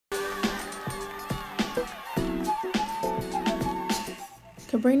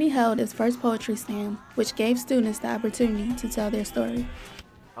Cabrini held its first poetry slam, which gave students the opportunity to tell their story.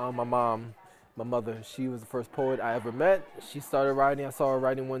 My mother, she was the first poet I ever met. She started writing, I saw her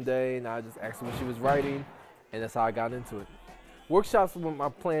writing one day, and I just asked her what she was writing, and that's how I got into it. Workshops, my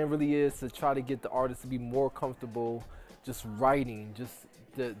plan really is to try to get the artists to be more comfortable just writing, just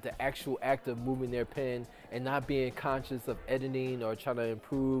the actual act of moving their pen and not being conscious of editing or trying to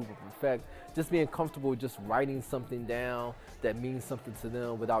improve or perfect, just being comfortable just writing something down that means something to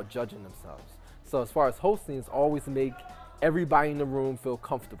them without judging themselves. So as far as hosting, it's always to make everybody in the room feel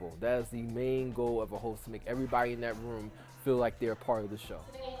comfortable. That is the main goal of a host, to make everybody in that room feel like they're a part of the show.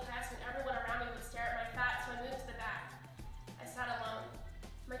 Sitting in class and everyone around me would stare at my fat, so I moved to the back. I sat alone.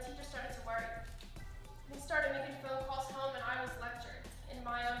 My teacher started to worry. He started making phone calls home and I was lectured in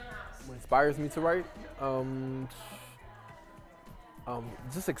my own house. What inspires me to write?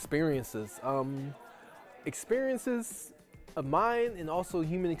 Just experiences. Experiences of mine and also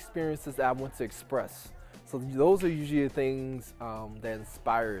human experiences that I want to express. So those are usually the things that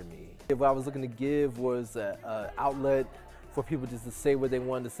inspire me. What I was looking to give was an outlet for people just to say what they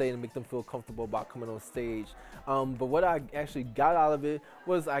wanted to say and make them feel comfortable about coming on stage. But what I actually got out of it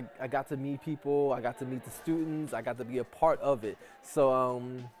was I got to meet people, I got to meet the students, I got to be a part of it. So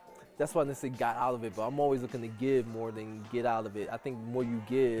that's what I necessarily got out of it, but I'm always looking to give more than get out of it. I think the more you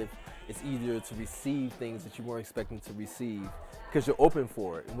give, it's easier to receive things that you weren't expecting to receive because you're open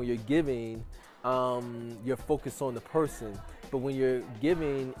for it. And when you're giving, you're focused on the person. But when you're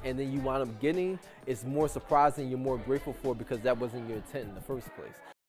giving and then you wind up getting, it's more surprising, you're more grateful for it because that wasn't your intent in the first place.